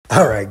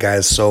All right,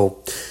 guys.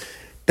 So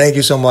thank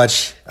you so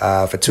much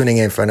for tuning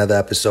in for another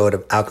episode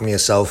of Alchemy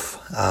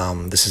Yourself.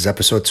 This is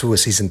episode 2 of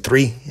season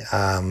 3.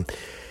 I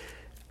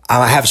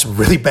have some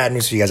really bad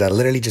news for you guys. I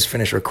literally just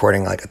finished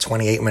recording like a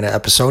 28-minute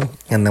episode.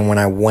 And then when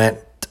I went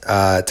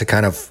to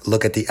kind of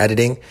look at the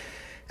editing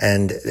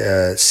and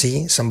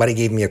see, somebody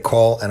gave me a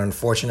call. And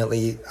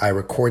unfortunately, I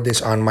record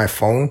this on my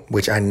phone,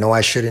 which I know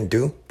I shouldn't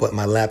do, but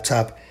my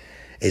laptop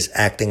is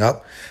acting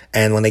up.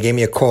 And when they gave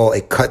me a call,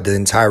 it cut the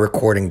entire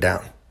recording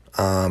down.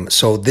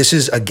 So this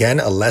is,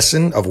 again, a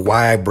lesson of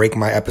why I break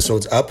my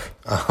episodes up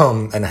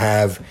and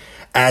have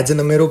ads in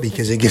the middle,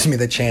 because it gives me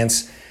the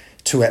chance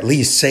to at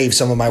least save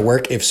some of my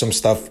work if some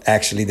stuff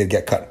actually did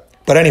get cut.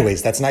 But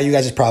anyways, that's not you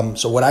guys' problem.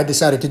 So what I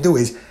decided to do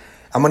is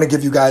I'm going to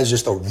give you guys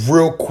just a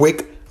real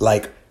quick,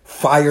 like,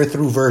 fire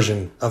through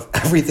version of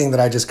everything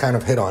that I just kind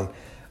of hit on.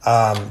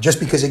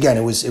 Just because, again,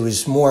 it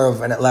was more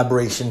of an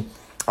elaboration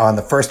on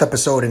the first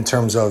episode in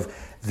terms of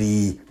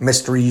the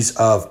mysteries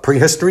of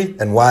prehistory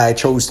and why I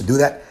chose to do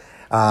that.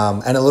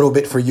 And a little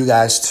bit for you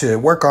guys to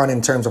work on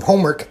in terms of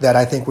homework that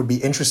I think would be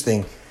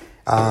interesting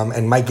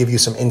and might give you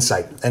some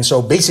insight. And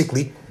so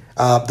basically,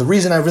 the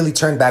reason I really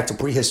turned back to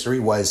prehistory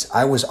was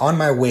I was on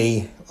my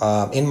way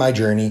in my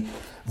journey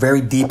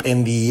very deep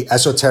in the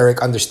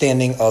esoteric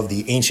understanding of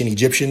the ancient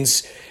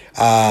Egyptians,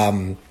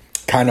 kind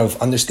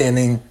of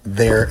understanding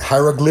their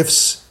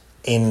hieroglyphs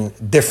in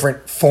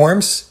different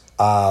forms.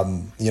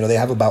 They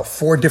have about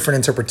 4 different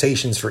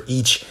interpretations for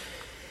each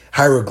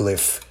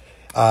hieroglyph.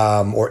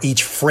 Or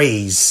each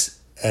phrase,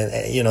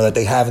 that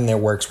they have in their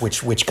works,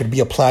 which could be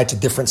applied to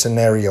different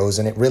scenarios.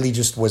 And it really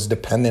just was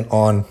dependent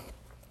on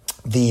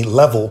the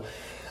level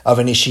of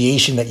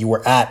initiation that you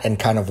were at and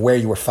kind of where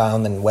you were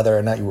found and whether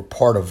or not you were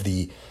part of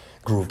the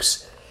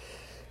groups.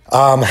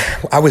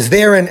 I was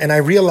there and I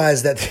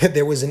realized that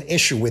there was an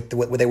issue with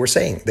what they were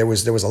saying. There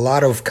was a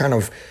lot of kind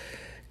of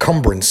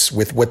cumbrance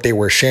with what they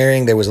were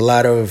sharing. There was a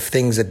lot of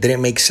things that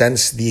didn't make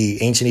sense. The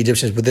ancient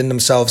Egyptians within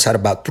themselves had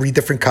about 3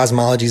 different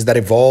cosmologies that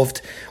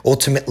evolved,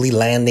 ultimately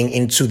landing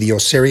into the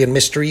Osirian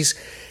mysteries.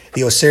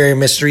 The Osirian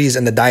mysteries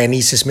and the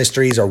Dionysus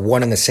mysteries are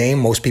one and the same.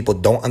 Most people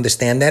don't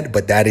understand that,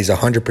 but that is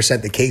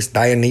 100% the case.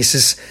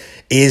 Dionysus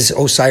is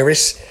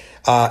Osiris,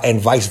 and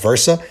vice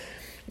versa.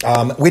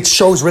 Which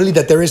shows really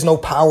that there is no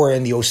power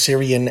in the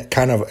Osirian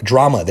kind of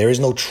drama. There is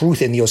no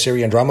truth in the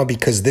Osirian drama,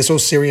 because this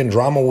Osirian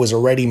drama was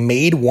already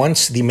made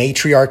once the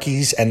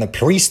matriarchies and the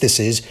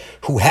priestesses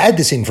who had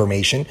this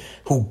information,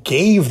 who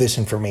gave this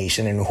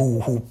information, and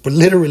who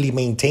literally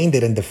maintained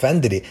it and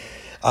defended it,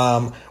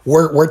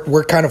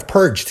 were kind of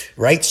purged,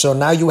 right? So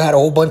now you had a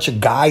whole bunch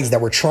of guys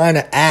that were trying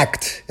to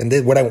act, and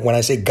when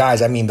I say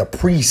guys, I mean the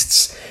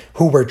priests,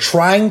 who were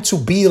trying to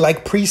be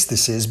like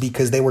priestesses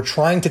because they were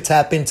trying to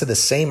tap into the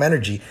same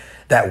energy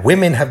that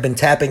women have been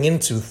tapping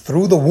into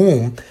through the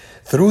womb,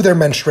 through their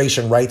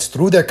menstruation rights,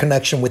 through their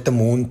connection with the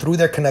moon, through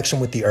their connection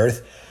with the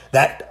earth,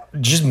 that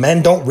just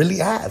men don't really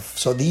have.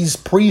 So these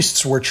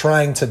priests were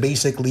trying to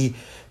basically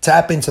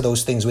tap into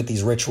those things with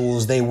these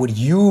rituals. They would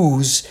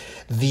use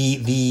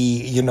the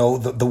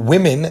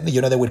women,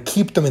 they would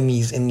keep them in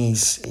these,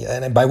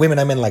 and by women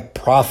I mean like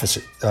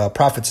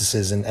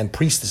prophetesses and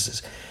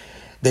priestesses.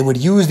 They would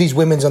use these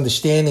women's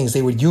understandings.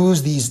 They would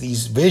use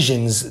these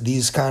visions,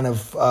 these kind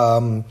of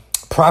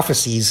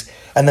prophecies,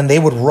 and then they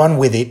would run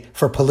with it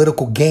for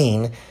political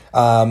gain.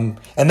 And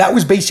that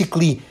was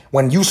basically,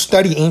 when you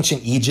study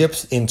ancient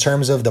Egypt in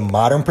terms of the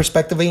modern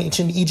perspective of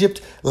ancient Egypt,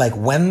 like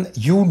when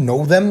you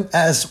know them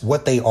as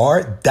what they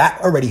are,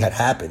 that already had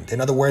happened.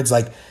 In other words,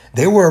 like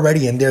they were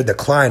already in their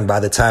decline by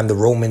the time the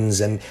Romans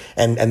and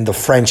the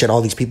French and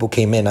all these people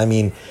came in. I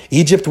mean,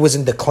 Egypt was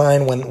in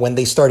decline when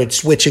they started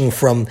switching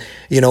from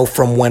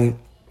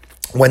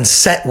when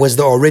Set was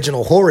the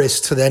original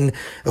Horus to then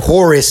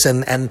Horus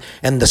and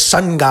the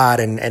sun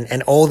god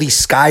and all these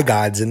sky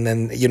gods, and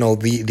then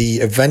the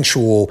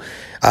eventual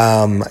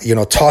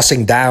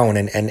tossing down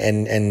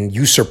and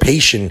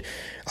usurpation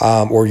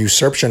or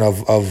usurpation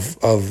of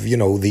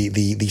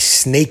the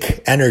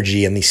snake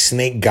energy and these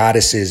snake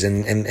goddesses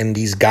and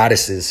these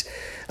goddesses.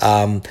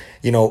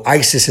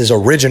 Isis's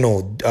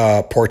original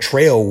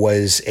portrayal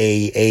was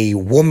a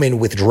woman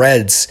with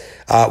dreads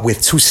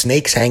with 2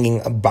 snakes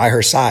hanging by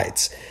her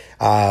sides.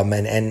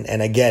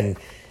 And again,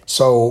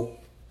 so,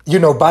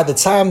 by the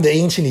time the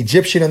ancient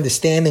Egyptian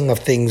understanding of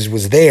things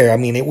was there, I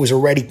mean, it was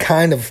already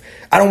kind of,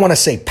 I don't want to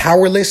say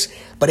powerless,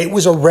 but it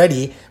was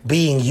already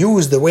being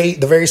used the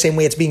very same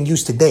way it's being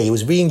used today. It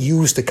was being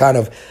used to kind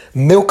of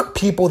milk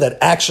people that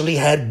actually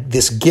had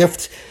this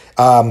gift,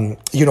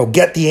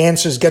 get the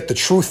answers, get the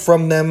truth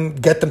from them,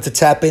 get them to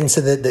tap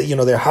into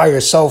their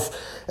higher self,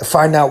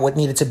 find out what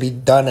needed to be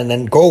done, and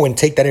then go and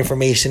take that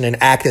information and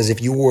act as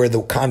if you were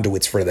the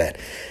conduits for that.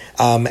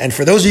 And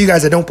for those of you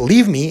guys that don't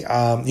believe me,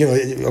 a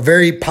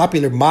very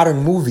popular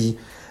modern movie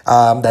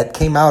that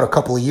came out a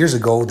couple of years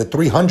ago, The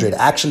 300,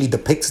 actually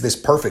depicts this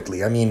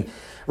perfectly. I mean,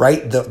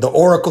 right? The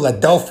Oracle at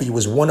Delphi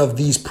was one of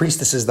these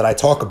priestesses that I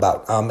talk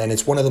about. And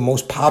it's one of the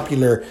most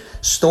popular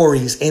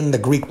stories in the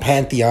Greek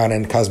pantheon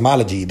and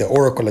cosmology, the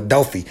Oracle at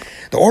Delphi.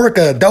 The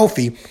Oracle at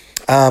Delphi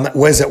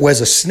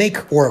was a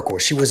snake oracle.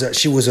 She was tied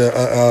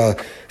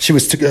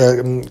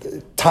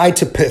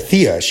to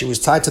Pythia. She was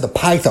tied to the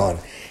python.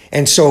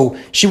 And so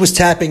she was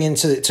tapping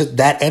into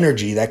that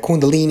energy, that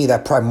kundalini,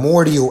 that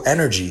primordial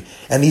energy.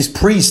 And these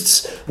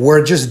priests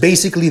were just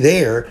basically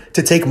there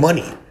to take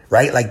money,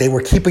 right? Like they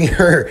were keeping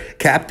her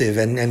captive.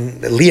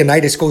 And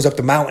Leonidas goes up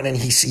the mountain and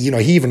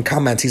he even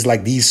comments, he's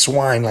like, these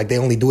swine, like they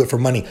only do it for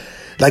money.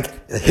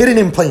 Like hidden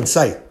in plain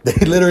sight.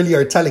 They literally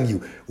are telling you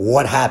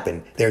what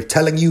happened. They're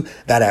telling you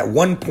that at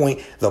one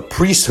point, the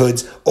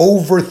priesthoods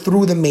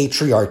overthrew the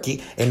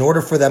matriarchy in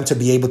order for them to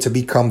be able to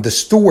become the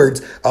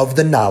stewards of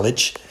the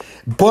knowledge.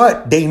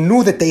 But they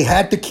knew that they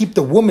had to keep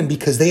the woman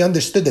because they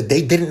understood that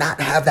they did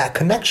not have that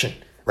connection,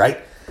 right?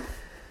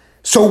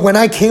 So when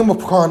I came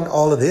upon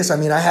all of this, I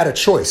mean, I had a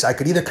choice. I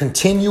could either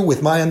continue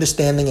with my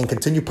understanding and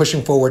continue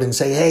pushing forward and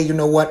say, hey, you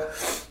know what?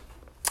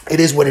 It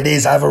is what it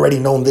is. I've already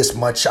known this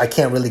much. I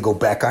can't really go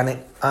back on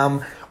it.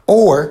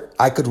 Or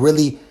I could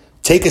really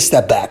take a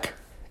step back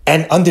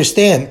and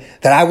understand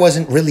that I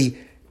wasn't really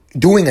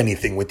doing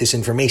anything with this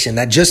information,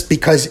 that just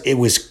because it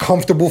was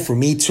comfortable for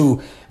me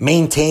to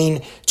maintain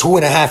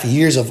 2.5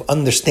 years of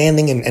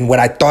understanding and what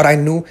I thought I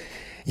knew,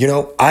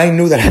 I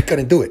knew that I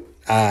couldn't do it.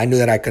 I knew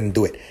that I couldn't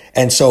do it.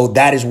 And so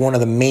that is one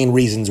of the main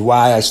reasons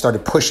why I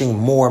started pushing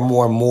more and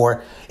more and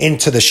more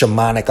into the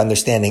shamanic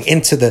understanding,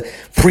 into the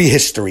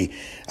prehistory.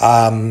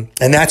 And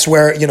that's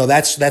where,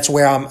 that's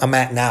where I'm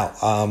at now.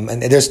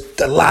 And there's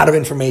a lot of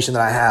information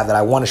that I have that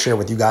I want to share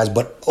with you guys,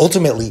 but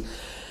ultimately,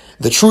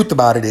 the truth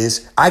about it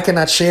is I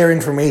cannot share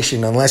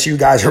information unless you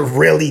guys are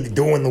really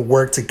doing the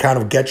work to kind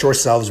of get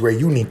yourselves where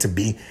you need to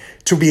be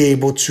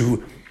able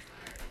to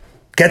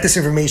get this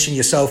information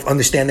yourself,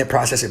 understand it,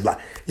 process it, blah.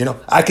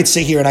 I could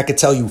sit here and I could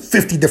tell you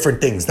 50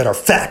 different things that are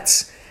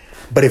facts.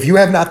 But if you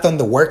have not done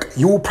the work,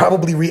 you will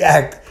probably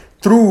react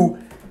through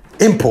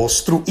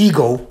impulse, through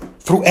ego,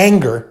 through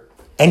anger,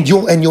 and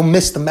you'll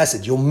miss the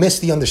message. You'll miss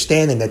the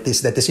understanding that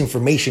this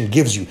information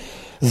gives you.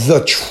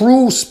 The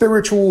true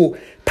spiritual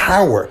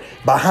power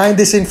behind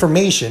this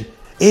information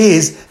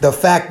is the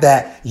fact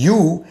that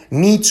you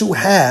need to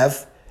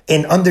have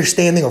an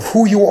understanding of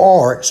who you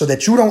are so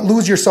that you don't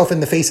lose yourself in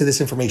the face of this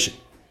information.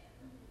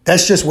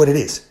 That's just what it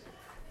is.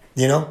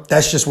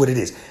 That's just what it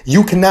is.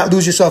 You cannot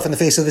lose yourself in the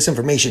face of this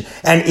information.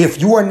 And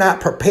if you are not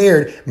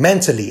prepared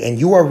mentally and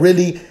you are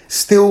really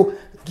still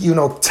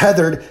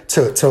tethered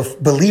to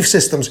belief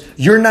systems,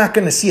 you're not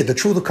going to see it. The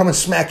truth will come and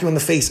smack you in the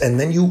face, and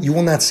then you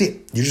will not see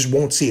it. You just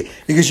won't see it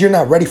because you're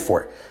not ready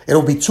for it.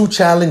 It'll be too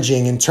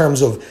challenging in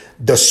terms of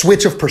the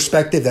switch of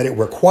perspective that it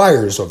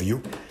requires of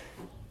you,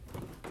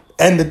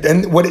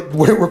 and what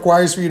it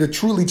requires for you to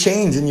truly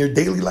change in your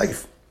daily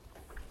life,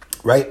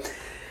 right?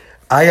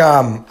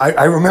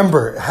 I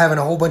remember having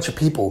a whole bunch of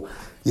people,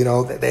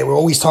 they were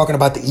always talking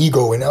about the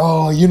ego and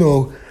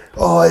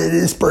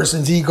this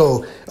person's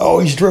ego. Oh,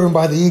 he's driven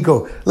by the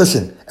ego.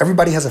 Listen,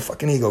 everybody has a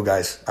fucking ego,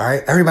 guys. All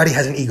right. Everybody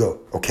has an ego.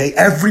 Okay.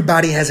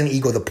 Everybody has an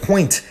ego. The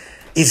point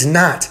is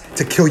not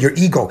to kill your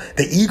ego.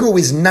 The ego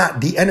is not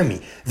the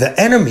enemy. The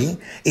enemy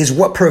is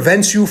what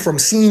prevents you from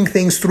seeing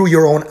things through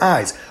your own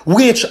eyes,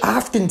 which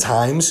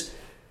oftentimes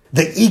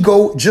the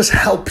ego just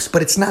helps,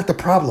 but it's not the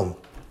problem.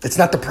 It's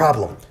not the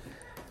problem.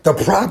 The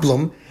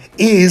problem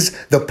is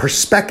the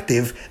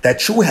perspective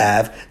that you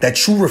have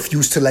that you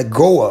refuse to let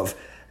go of.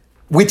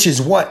 Which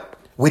is what?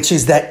 Which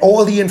is that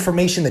all the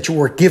information that you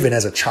were given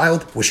as a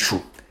child was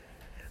true.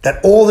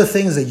 That all the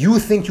things that you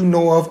think you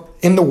know of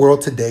in the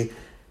world today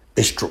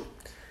is true.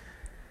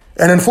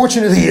 And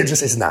unfortunately, it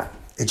just is not.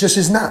 It just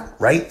is not,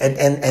 right?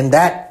 And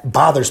that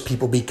bothers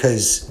people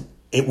because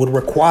it would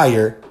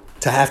require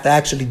to have to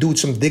actually do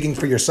some digging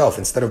for yourself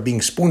instead of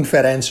being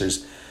spoon-fed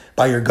answers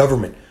by your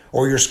government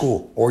or your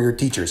school or your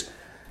teachers,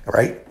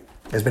 right?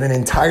 There's been an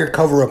entire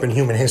cover-up in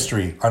human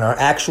history, on our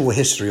actual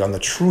history, on the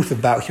truth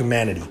about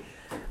humanity.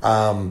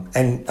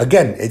 And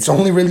again, it's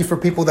only really for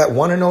people that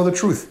want to know the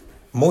truth.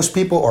 Most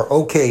people are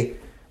okay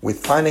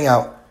with finding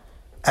out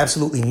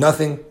absolutely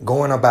nothing,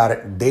 going about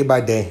it day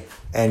by day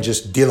and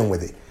just dealing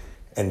with it.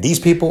 And these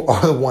people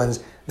are the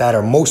ones that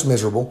are most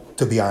miserable,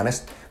 to be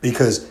honest,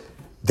 because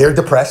they're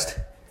depressed.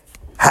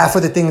 Half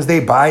of the things they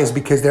buy is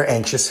because they're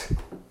anxious.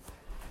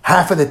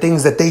 Half of the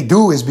things that they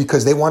do is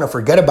because they want to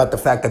forget about the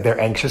fact that they're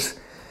anxious.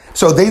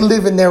 So they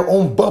live in their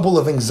own bubble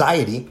of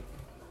anxiety.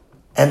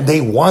 And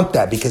they want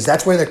that because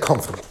that's where they're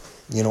comfortable.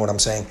 You know what I'm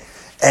saying?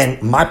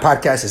 And my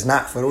podcast is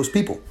not for those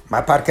people.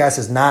 My podcast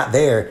is not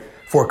there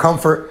for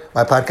comfort.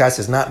 My podcast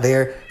is not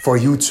there for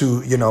you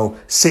to,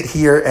 sit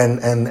here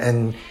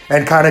and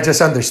kind of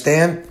just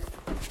understand.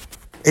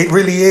 It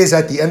really is,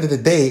 at the end of the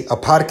day, a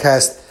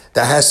podcast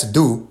that has to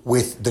do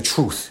with the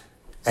truth.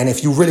 And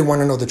if you really want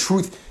to know the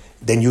truth,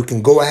 then you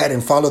can go ahead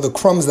and follow the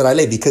crumbs that I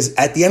lay. Because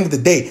at the end of the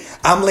day,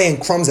 I'm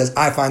laying crumbs as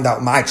I find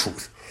out my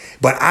truth.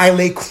 But I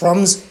lay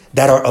crumbs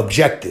that are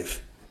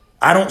objective.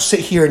 I don't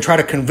sit here and try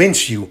to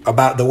convince you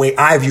about the way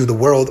I view the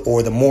world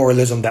or the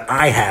moralism that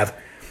I have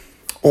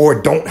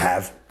or don't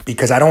have,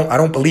 because I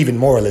don't believe in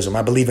moralism.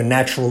 I believe in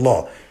natural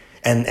law.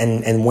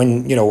 And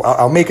when,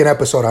 I'll make an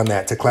episode on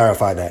that to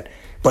clarify that.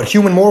 But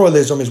human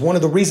moralism is one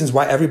of the reasons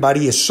why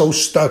everybody is so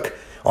stuck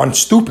on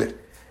stupid,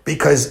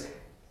 because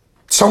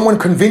someone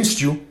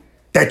convinced you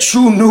that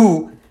you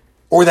knew,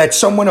 or that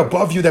someone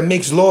above you that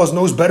makes laws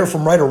knows better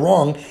from right or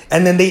wrong,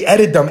 and then they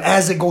edit them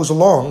as it goes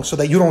along so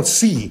that you don't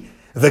see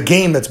the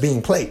game that's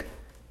being played,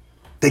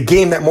 the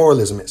game that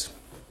moralism is.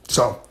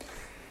 So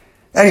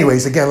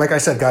anyways, again, like I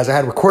said, guys, I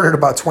had recorded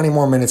about 20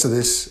 more minutes of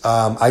this.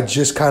 I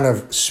just kind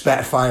of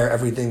spat fire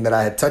everything that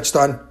I had touched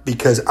on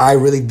because I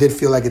really did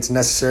feel like it's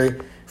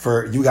necessary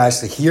for you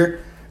guys to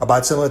hear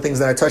about some of the things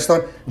that I touched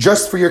on,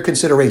 just for your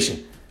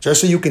consideration,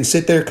 just so you can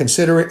sit there,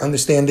 consider it,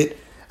 understand it,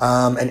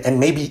 and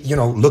maybe,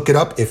 look it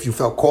up if you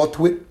felt called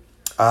to it.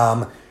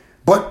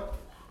 But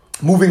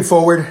moving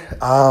forward,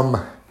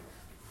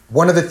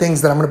 one of the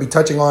things that I'm going to be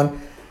touching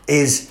on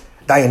is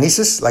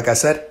Dionysus. Like I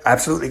said,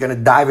 absolutely going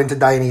to dive into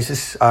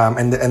Dionysus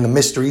and the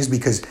mysteries,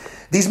 because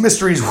these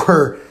mysteries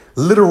were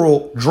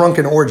literal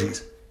drunken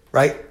orgies,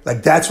 right?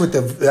 Like that's what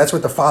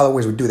the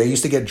followers would do. They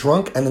used to get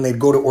drunk and then they'd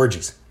go to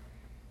orgies,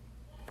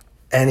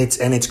 and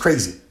it's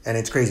crazy,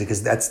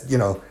 because that's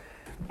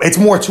it's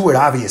more to it.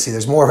 Obviously,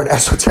 there's more of an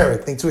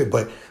esoteric thing to it,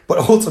 but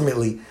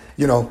ultimately,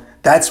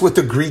 that's what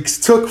the Greeks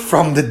took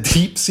from the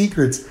deep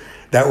secrets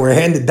that were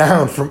handed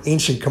down from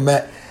ancient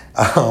Kemet.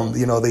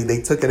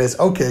 They took it as,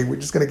 okay, we're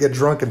just going to get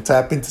drunk and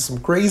tap into some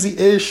crazy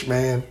ish,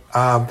 man.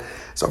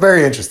 So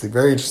very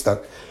interesting stuff.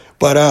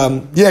 But,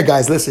 yeah,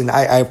 guys, listen,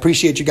 I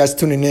appreciate you guys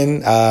tuning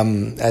in.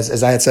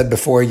 As I had said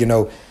before,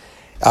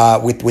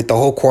 with the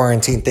whole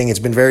quarantine thing, it's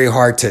been very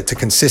hard to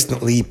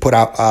consistently put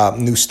out,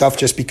 new stuff,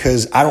 just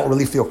because I don't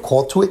really feel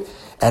called to it.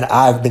 And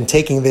I've been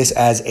taking this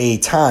as a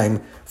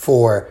time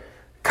for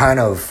kind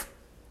of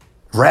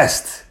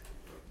rest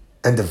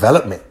and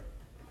development.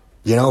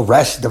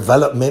 Rest,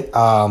 development,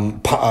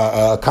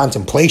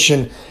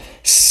 contemplation,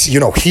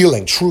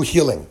 healing, true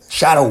healing,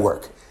 shadow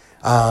work.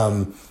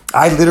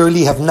 I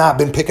literally have not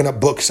been picking up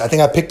books. I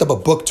think I picked up a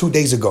book 2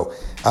 days ago,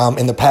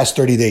 in the past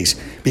 30 days,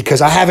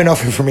 because I have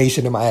enough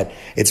information in my head.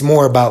 It's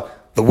more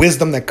about the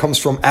wisdom that comes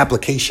from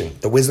application,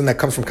 the wisdom that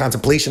comes from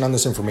contemplation on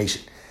this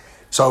information.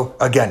 So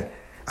again,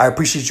 I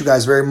appreciate you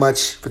guys very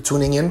much for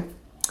tuning in.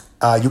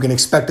 You can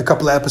expect a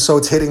couple of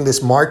episodes hitting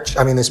this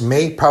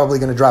May, probably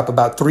going to drop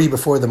about 3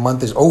 before the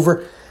month is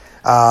over.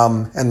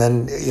 And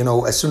then,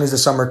 as soon as the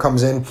summer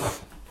comes in,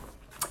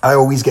 I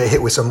always get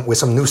hit with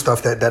some new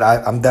stuff that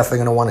I'm definitely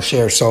going to want to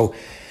share. So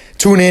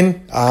tune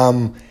in.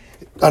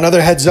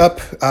 Another heads up,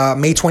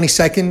 May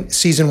 22nd,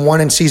 season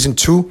 1 and season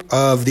 2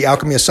 of The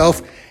Alchemy of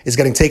Self is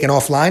getting taken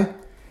offline.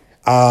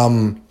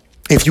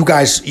 If you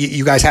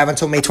guys have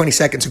until May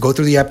 22nd to go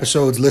through the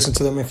episodes, listen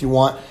to them if you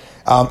want.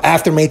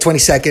 After May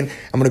 22nd,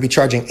 I'm going to be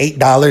charging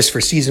 $8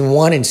 for season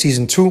 1 and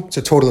season 2. It's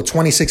a total of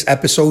 26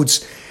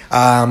 episodes.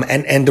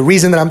 And the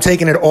reason that I'm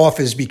taking it off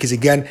is because,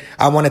 again,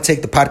 I want to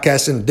take the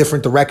podcast in a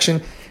different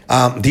direction.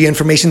 The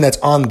information that's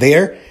on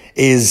there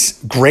is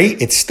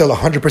great. It's still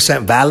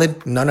 100%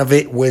 valid. None of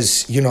it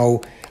was,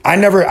 I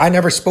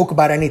never spoke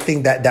about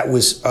anything that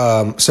was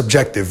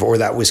subjective, or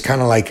that was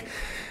kind of like,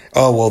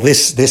 oh, well,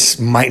 this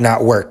might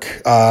not work.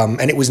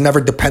 And it was never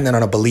dependent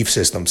on a belief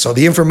system. So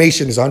the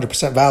information is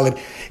 100% valid.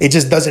 It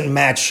just doesn't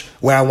match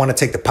where I want to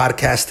take the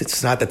podcast.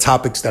 It's not the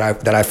topics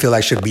that I feel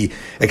I should be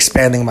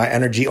expanding my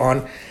energy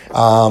on.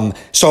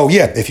 So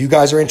yeah, if you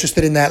guys are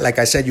interested in that, like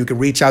I said, you can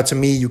reach out to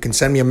me. You can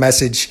send me a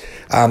message.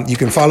 You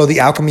can follow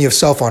The Alchemy of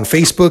Self on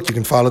Facebook. You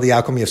can follow The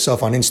Alchemy of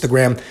Self on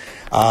Instagram.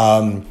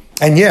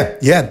 And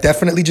yeah,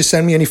 definitely just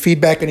send me any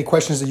feedback, any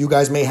questions that you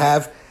guys may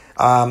have.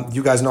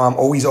 You guys know I'm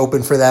always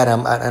open for that.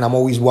 And I'm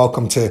always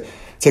welcome to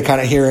kind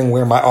of hearing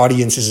where my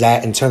audience is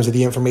at in terms of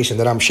the information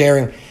that I'm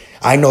sharing.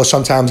 I know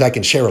sometimes I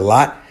can share a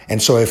lot.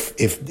 And so if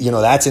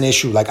that's an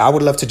issue, like I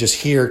would love to just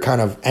hear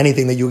kind of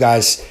anything that you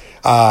guys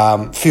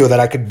feel that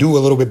I could do a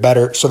little bit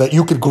better so that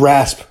you could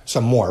grasp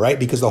some more, right?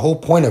 Because the whole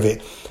point of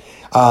it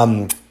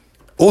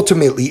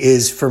ultimately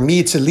is for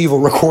me to leave a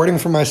recording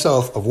for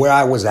myself of where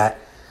I was at.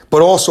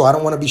 But also, I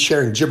don't want to be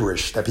sharing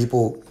gibberish that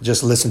people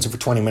just listen to for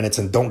 20 minutes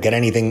and don't get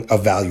anything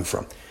of value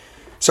from.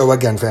 So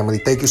again, family,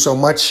 thank you so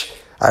much.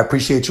 I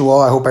appreciate you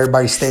all. I hope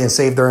everybody's staying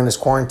safe during this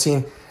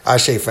quarantine.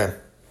 Ashe, fam.